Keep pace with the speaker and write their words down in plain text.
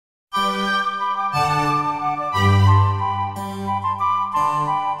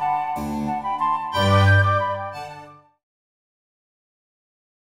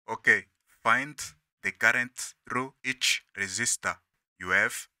find the current through each resistor, you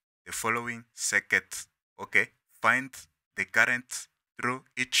have the following circuit. Okay, find the current through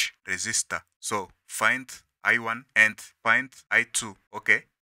each resistor. So find I1 and find I2. Okay,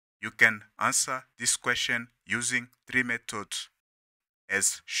 you can answer this question using 3 methods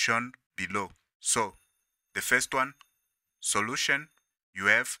as shown below. So the first one, solution, you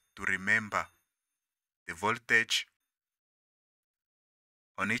have to remember the voltage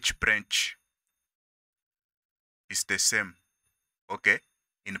on each branch is the same. Okay,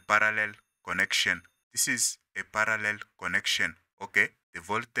 in parallel connection. This is a parallel connection. Okay, the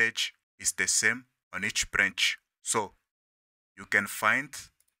voltage is the same on each branch. So you can find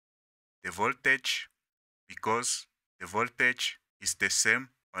the voltage because the voltage is the same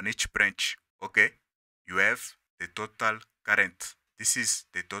on each branch. Okay, you have the total current. This is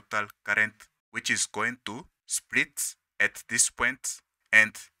the total current which is going to split at this point,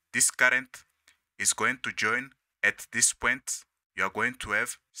 and this current is going to join at this point. You are going to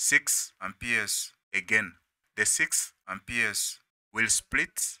have 6 amperes. Again, the 6 amperes will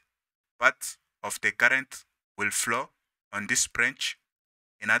split. Part of the current will flow on this branch.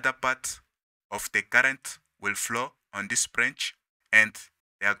 Another part of the current will flow on this branch, and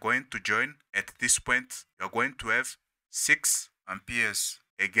they are going to join at this point. You are going to have 6 amperes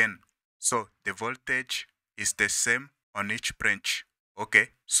again. So the voltage is the same on each branch. Okay,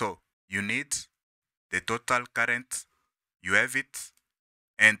 so you need the total current, you have it,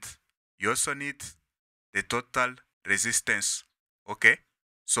 and you also need the total resistance. Okay,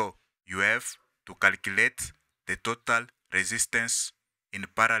 so you have to calculate the total resistance in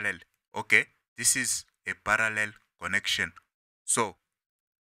parallel. Okay, this is a parallel connection. So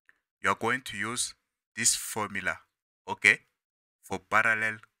you are going to use this formula, okay, for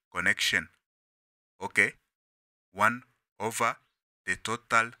parallel connection. Okay, 1 over the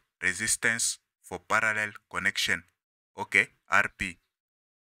total resistance for parallel connection. Okay, RP.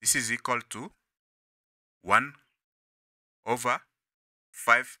 This is equal to 1 over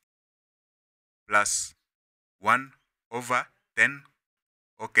 5 plus 1 over 10.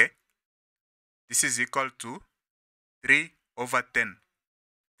 Okay, this is equal to 3 over 10.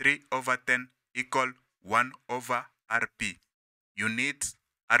 3 over 10 equal 1 over RP. You need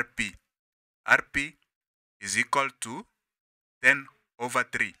RP. RP is equal to 10 over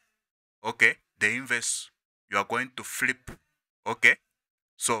 3. Okay, the inverse, you are going to flip. Okay,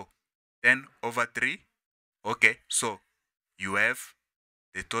 so 10 over 3. Okay, so you have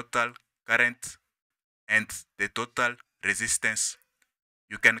the total current and the total resistance.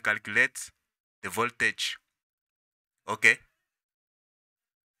 You can calculate the voltage. Okay,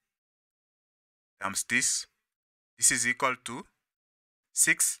 times this. This is equal to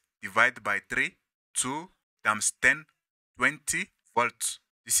 6 divided by 3, 2 times 10, 20 volts.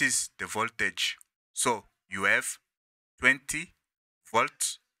 This is the voltage. So you have 20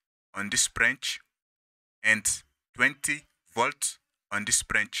 volts on this branch and 20 volts on this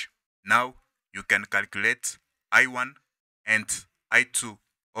branch. Now you can calculate I1 and I2.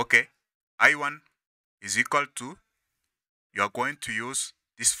 Okay, I1 is equal to, you are going to use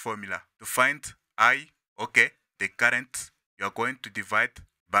this formula to find I. Okay, the current, you are going to divide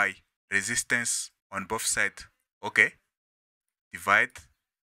by resistance on both sides. Okay, divide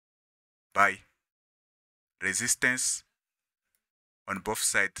by resistance on both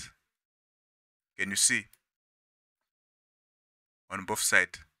sides. Can you see? On both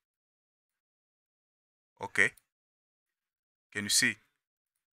sides. Okay, can you see?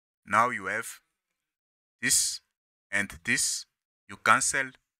 Now you have this and this, you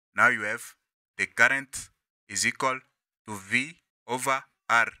cancel. Now you have the current is equal to V over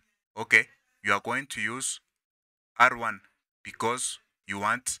R. Okay, you are going to use R1 because you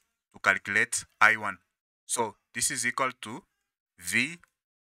want to calculate I1. So this is equal to V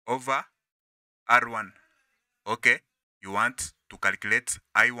over R1. Okay, you want to calculate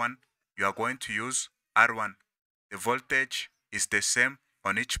I1, you are going to use R1. The voltage is the same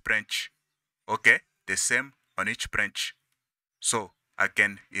on each branch. Okay, the same on each branch. So I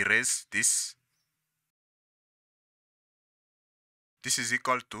can erase this. This is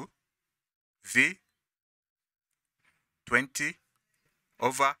equal to V 20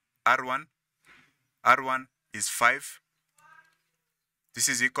 over R1. R1 is 5. This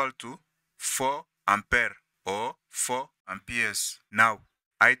is equal to 4 ampere or 4 amperes. Now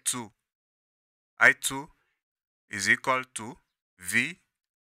I2 is equal to V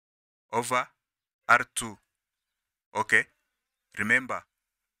over R2. Okay, remember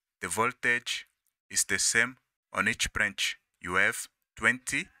the voltage is the same on each branch. You have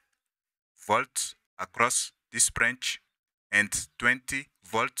 20 volts across this branch and 20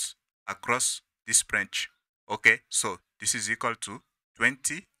 volts across this branch. Okay, so this is equal to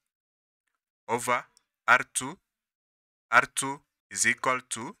 20 over R2. R2 is equal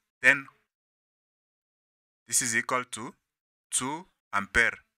to 10. This is equal to 2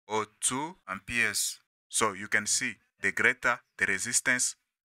 ampere or 2 amperes. So you can see the greater the resistance,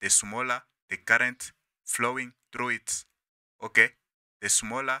 the smaller the current flowing through it. Okay, the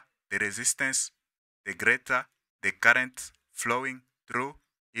smaller the resistance, the greater the current flowing through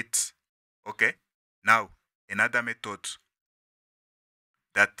it. Okay, now another method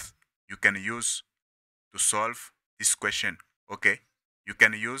that you can use to solve this question. Okay, you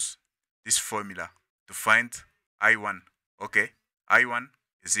can use this formula to find I1. Okay, I1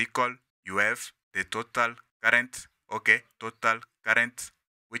 is equal, you have the total current, okay, total current,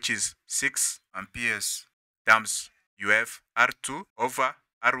 which is 6 amperes, times you have R2 over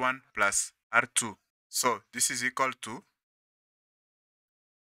R1 plus R2. So this is equal to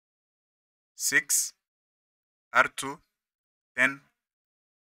 6 R2 10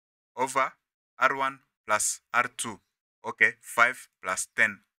 over R1 plus R2. Okay, 5 plus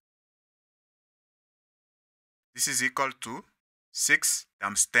 10. This is equal to 6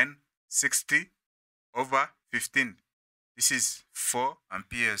 times 10, 60 over 15. This is 4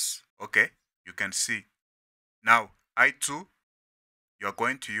 amperes. Okay, you can see. Now, I2, you are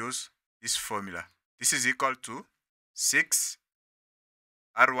going to use this formula. This is equal to 6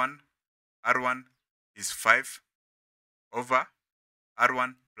 R1. R1 is 5 over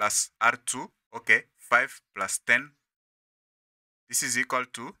R1 plus R2. Okay, 5 plus 10. This is equal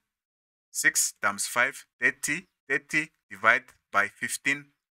to 6 times 5, 30. 30 divided by 15,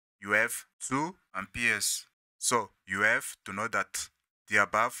 you have 2 amperes. So you have to know that the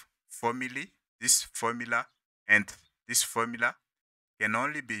above formula, this formula and this formula can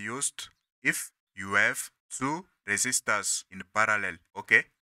only be used if you have 2 resistors in parallel. Okay?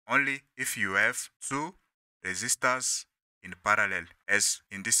 Only if you have 2 resistors in parallel, as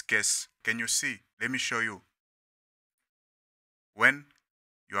in this case. Can you see? Let me show you. When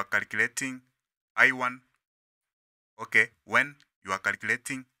you are calculating I1, okay, when you are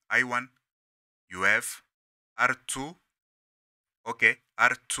calculating I1, you have R2, okay,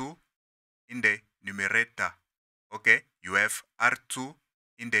 R2 in the numerator, okay, you have R2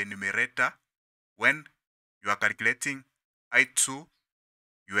 in the numerator. When you are calculating I2,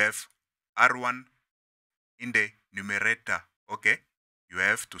 you have R1 in the numerator, okay, you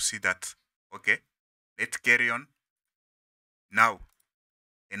have to see that, okay. Let's carry on. Now,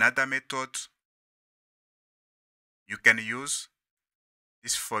 another method, you can use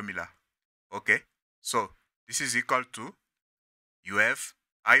this formula, okay. So this is equal to, you have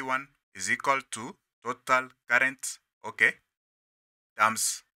I1 is equal to total current, okay,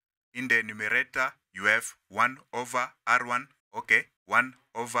 times in the numerator you have 1 over R1, okay, 1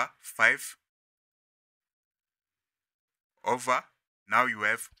 over 5 over, now you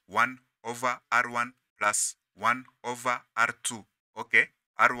have 1 over R1 plus 1 over R2, okay,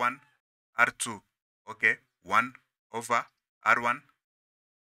 R1, R2, okay, 1 over R1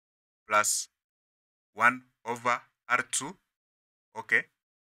 plus 1 over R2, okay.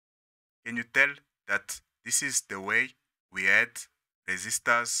 Can you tell that this is the way we add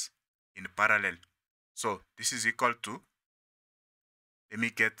resistors in parallel? So this is equal to, let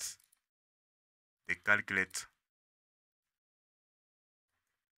me get the calculator.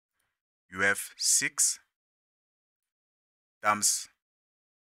 You have 6 times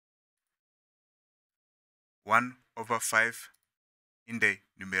 1 over 5 in the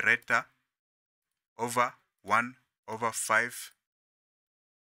numerator over 1 over 5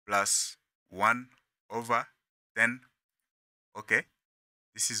 plus 1 over 10. Okay,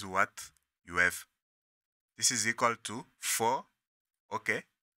 this is what you have. This is equal to 4, okay,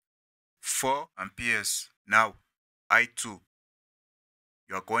 4 amperes. Now, I2,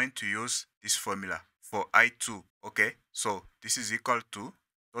 you are going to use this formula for I2, okay. So this is equal to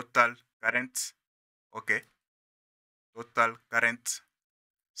total current, okay, total current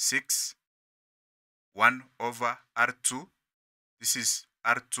 6, 1 over R2, this is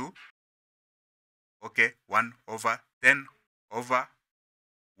R2, okay, 1 over 10 over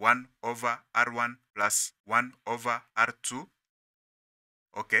 1 over R1 plus 1 over R2,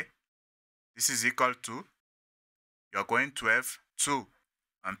 okay, this is equal to, you are going to have 2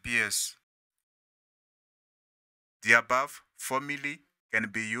 amperes. The above formula can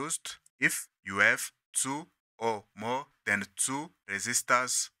be used if you have 2 or more than 2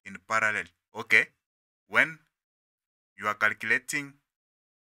 resistors in parallel, okay. When you are calculating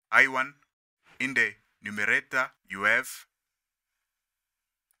I1 in the numerator, you have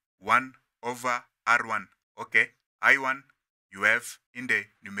 1 over R1, okay. I1 you have in the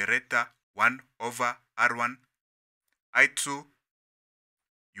numerator 1 over R1. I2,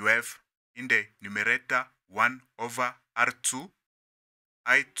 you have in the numerator 1 over R2.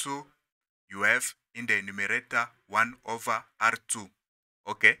 I2, you have in the numerator 1 over R2.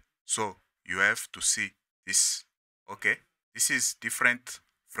 Okay, so you have to see this. Okay, this is different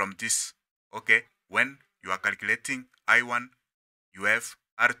from this. Okay, when you are calculating I1, you have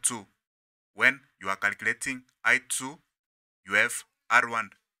R2. When you are calculating I2, you have R1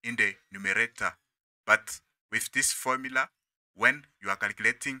 in the numerator. But with this formula, when you are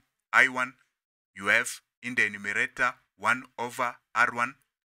calculating I1, you have in the numerator 1 over R1.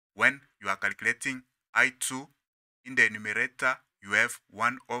 When you are calculating I2, in the numerator, you have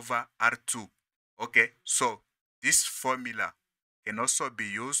 1 over R2. Okay, so this formula can also be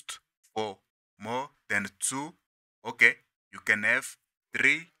used for more than 2. Okay, you can have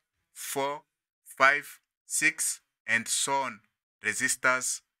 3, 4, 5, 6, and so on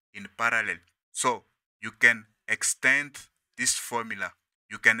resistors in parallel. So you can extend this formula.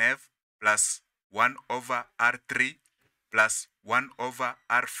 You can have plus 1 over R3 plus 1 over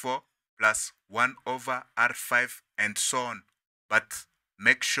R4 plus 1 over R5 and so on. But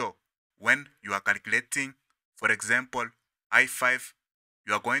make sure when you are calculating, for example, I5,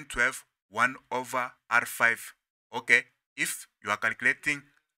 you are going to have 1 over R5. Okay, if you are calculating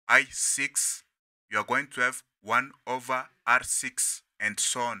I6, you are going to have 1 over R6 and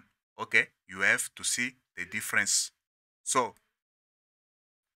so on. Okay, you have to see the difference. So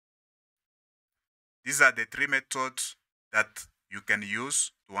these are the 3 methods that you can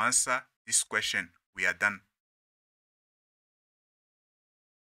use to answer this question. We are done.